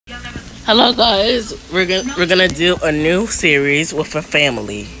Hello guys, we're gonna do a new series with a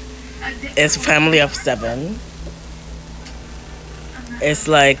family. It's a family of 7. It's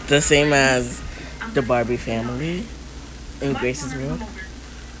like the same as the Barbie family in Grace's world.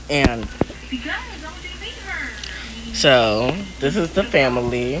 And so this is the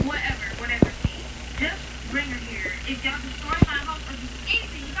family.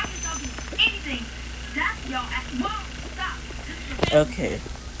 Okay.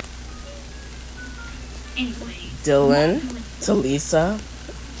 Dylan, Talisa,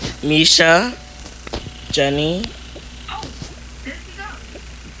 Misha, Jenny,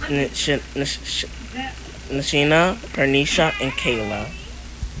 Nashina, Pernisha, and Kayla.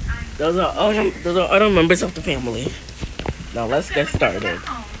 Those are other members of the family. Now let's get started.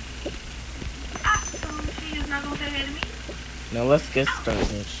 Now let's get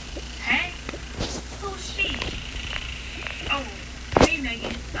started. Hey, who's she? Oh, hey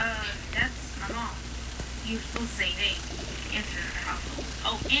Megan. That's my mom. You're supposed to say hey. Enter the household.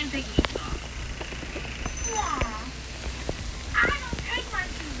 Oh, and take your shoes off. Aw, I don't take my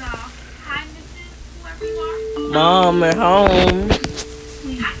shoes off. Hi, Mrs. Whoever you are. Mom at home.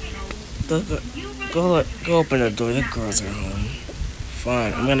 Please, Go open the door. The girls are home.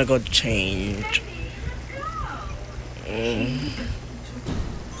 Fine, I'm gonna go change.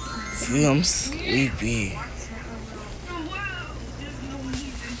 See, I'm sleepy.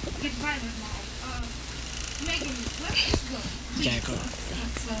 Yeah, go.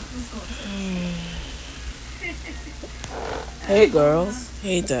 Hey, girls.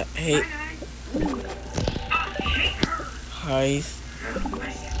 Hey, hey. Hi.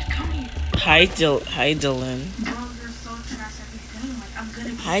 Hi, Dylan.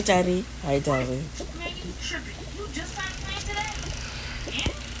 Hi, Daddy. Hi, Daddy.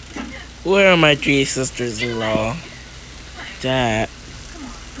 Where are my 3 sisters-in-law? Dad.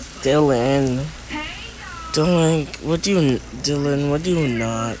 Dylan. Dylan, what do you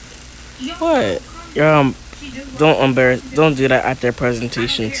not? What? Don't do that at their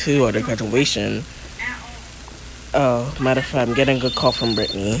presentation too, or their graduation. Oh, matter of fact, I'm getting a call from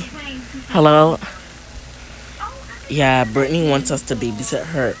Brittany. Hello? Yeah, Brittany wants us to babysit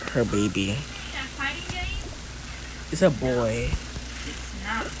her baby. It's a boy.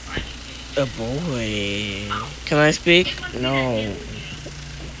 A boy. Can I speak? No.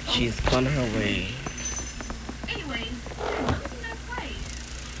 She's on her way.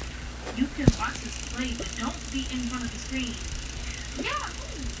 You can watch this play, but don't be in front of the screen. Yeah,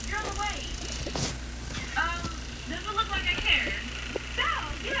 you're on the way. Doesn't look like I care. So,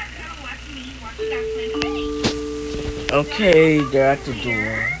 you're not gonna watch me watch you guys play the game. Okay, they're at the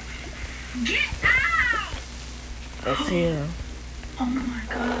door. Get out! Let's hear. Oh my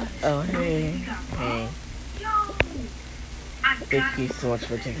god. Oh, hey. Hey. Yo! I Thank you so much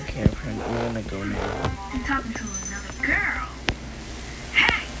for taking care of her. I'm gonna go now. I'm talking to another girl.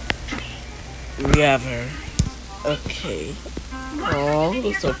 Hey! We have her. Okay. Oh,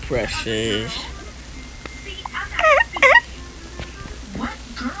 you're so precious. See, I'm not what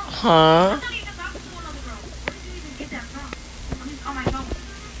girl? Huh? I'm not even talking to another girl. Where did you even get that from? I mean, on my phone.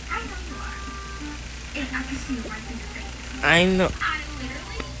 I know you are. And I can see it right in your face. I know.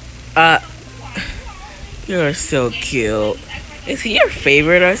 I literally. You're so cute. Is he your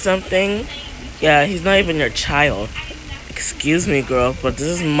favorite or something? Yeah, he's not even your child. Excuse me, girl, but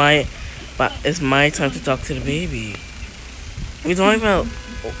it's my time to talk to the baby. We don't even.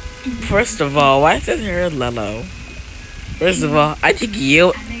 First of all, why is his hair yellow? First of all, I think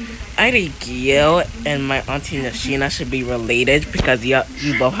you and my auntie Nashina should be related because you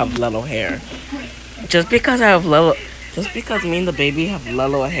both have yellow hair. Just because me and the baby have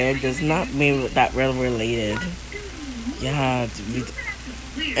yellow hair does not mean that we're related. Yeah,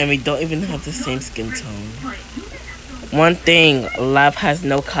 and we don't even have the same skin tone. One thing, love has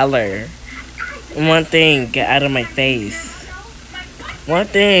no color. One thing, get out of my face. One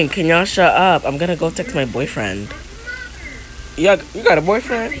thing, can y'all shut up? I'm gonna go text my boyfriend. You got a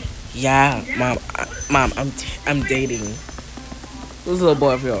boyfriend? Yeah, mom, I'm dating. Who's a little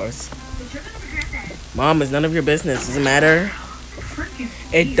boy of yours? Mom, it's none of your business. Does it matter?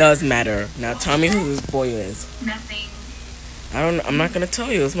 It does matter. Now tell me who this boy is. Nothing. I'm not gonna tell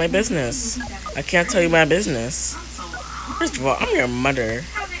you. It's my business. I can't tell you my business. First of all, I'm your mother.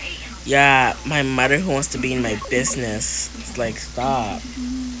 Yeah, my mother who wants to be in my business. It's like, stop.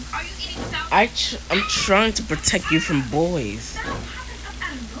 I'm trying to protect you from boys.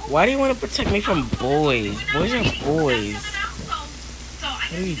 Why do you want to protect me from boys? Boys are boys.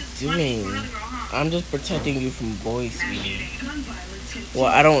 What are you doing? I'm just protecting you from boys, sweetie.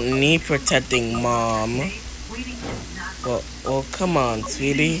 Well, I don't need protecting, Mom. Well, come on,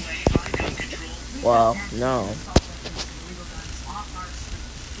 sweetie. Well, no.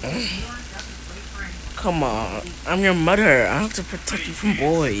 Come on. I'm your mother. I have to protect you from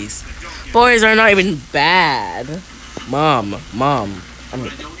boys. Boys are not even bad. Mom.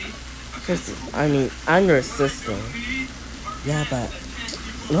 I mean, I'm your sister. Yeah, but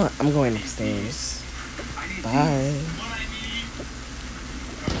look, I'm going upstairs. Bye.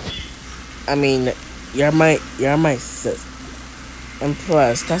 I mean, you're my sis. And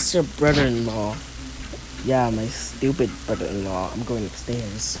plus, that's your brother-in-law. Yeah, my stupid brother-in-law. I'm going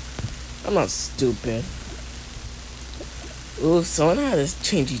upstairs. I'm not stupid. Ooh, someone had to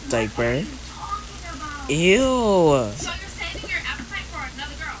change his diaper. Ew. So you're saving your appetite for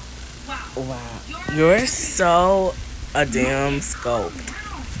another girl? Wow. Wow. You're so a damn scope.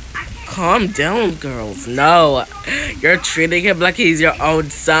 Calm down, girls. No. You're treating him like he's your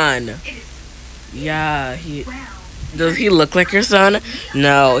own son. Yeah, does he look like your son?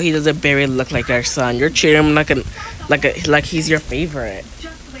 No, he doesn't barely look like your son. You're treating him like he's your favorite.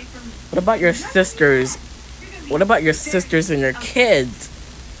 What about your sisters? What about your sisters and your kids?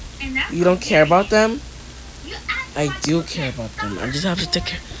 You don't care about them? I do care about them. I just have to take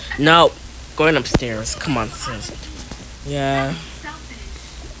care. No, going upstairs. Come on, sis. Yeah.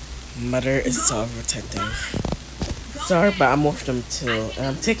 Mother is so protective. Sorry, but I'm with them too. And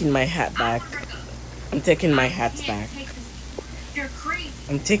I'm taking my hat back. I'm taking my hats back.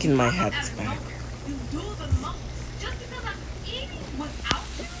 I'm taking my hats back.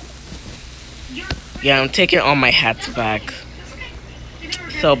 Yeah, I'm taking all my hats back.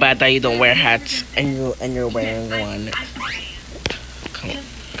 So bad that you don't wear hats and you're wearing one.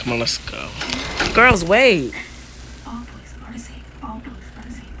 Come on, let's go. Girls, wait.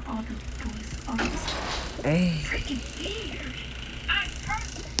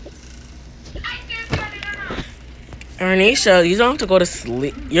 Ernisha, you don't have to go to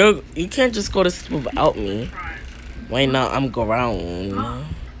sleep. You can't just go to sleep without me. Why not? I'm grown.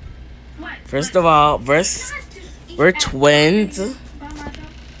 First of all, we're twins.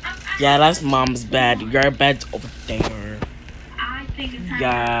 Yeah, that's mom's bed. Your bed's over there.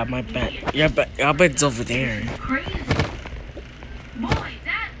 Yeah, my bed. Your bed's over there.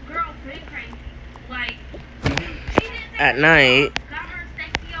 At night.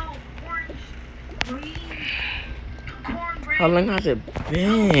 How long has it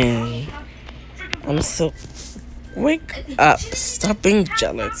been? I'm so... Wake up. Stop being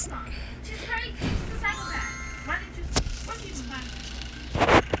jealous.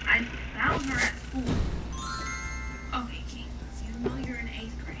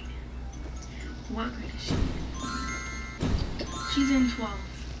 What grade is she? She's in 12.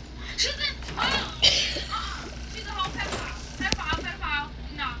 She's in 12! She's a whole pedophile.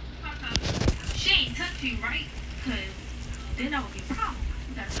 No, stop. She ain't touch you, right? Because then that would be a problem.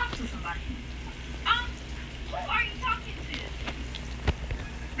 You gotta talk to somebody. Who are you talking to?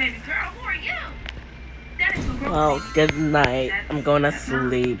 Baby girl, who are you? That is a girl. Well, good night. I'm going to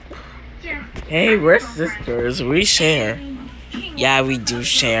sleep. Hey, we're sisters. We share. Yeah, we do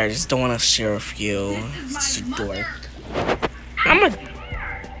share. I just don't want to share with you. It's a dork. I'm a...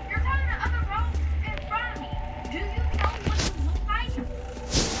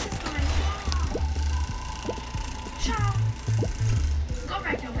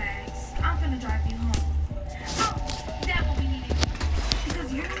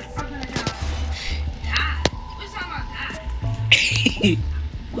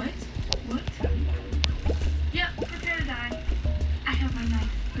 What? Yep, prepare to die. I have my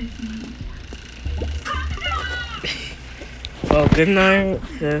knife with me. Well, good night,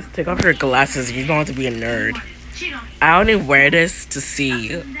 sis. Take off your glasses. You don't have to be a nerd. I only wear this to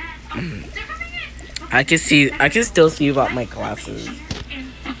see. I can still see without my glasses.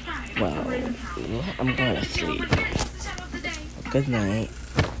 Well, I'm going to sleep. Good night.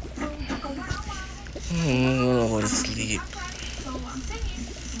 I'm gonna go to sleep.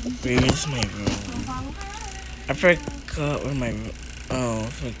 Where is my room? I forgot where my room. Oh, I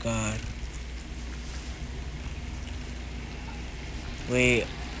forgot. Wait,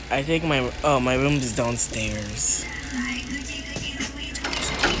 I think my room is downstairs.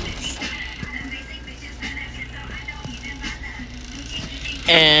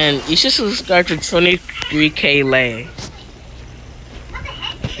 And you should subscribe to 23K Lay.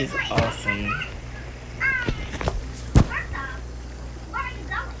 She's awesome.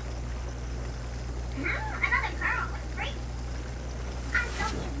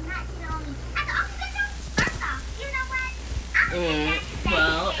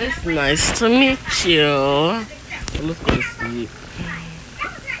 Well, it's nice to meet you. Let's go to sleep.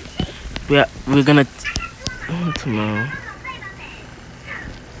 We're gonna tomorrow.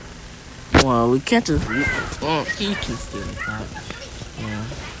 What? Well, we can't just. Well, he can stay like that. Yeah.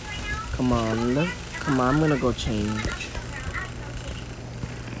 Come on, come on. I'm gonna go change.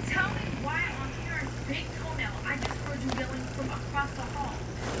 Tell me why on Karen's big toenail I just heard you yelling from across the hall.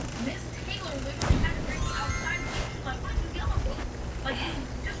 Miss Taylor literally had to bring me outside. Like, what are you yelling for? Like, you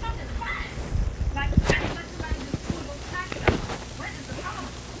disrupted class. Like, I didn't let somebody just pull those classes out. What is the problem?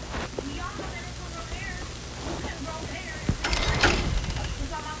 We all know that it's on your hair. You can grow hair.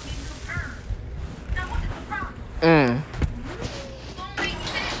 It's all about being concerned. Now, what is the problem? Don't make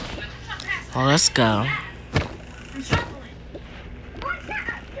sense. Oh, let's go. I'm struggling. What's up?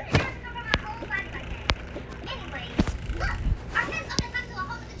 You didn't ask about my whole body like that. Anyway, look, our head's up and back to a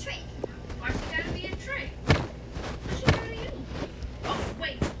whole other trick. Why she gotta be a trick? What's she doing to you? Oh,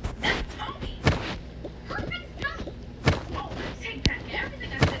 wait. That's Tony. Who thinks Tony? Oh, take that.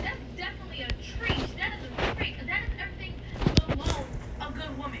 Everything I said, that's definitely a trick. That is a trick. That is everything below a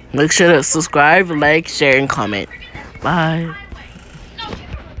good woman. Make sure to subscribe, like, share, and comment. Bye.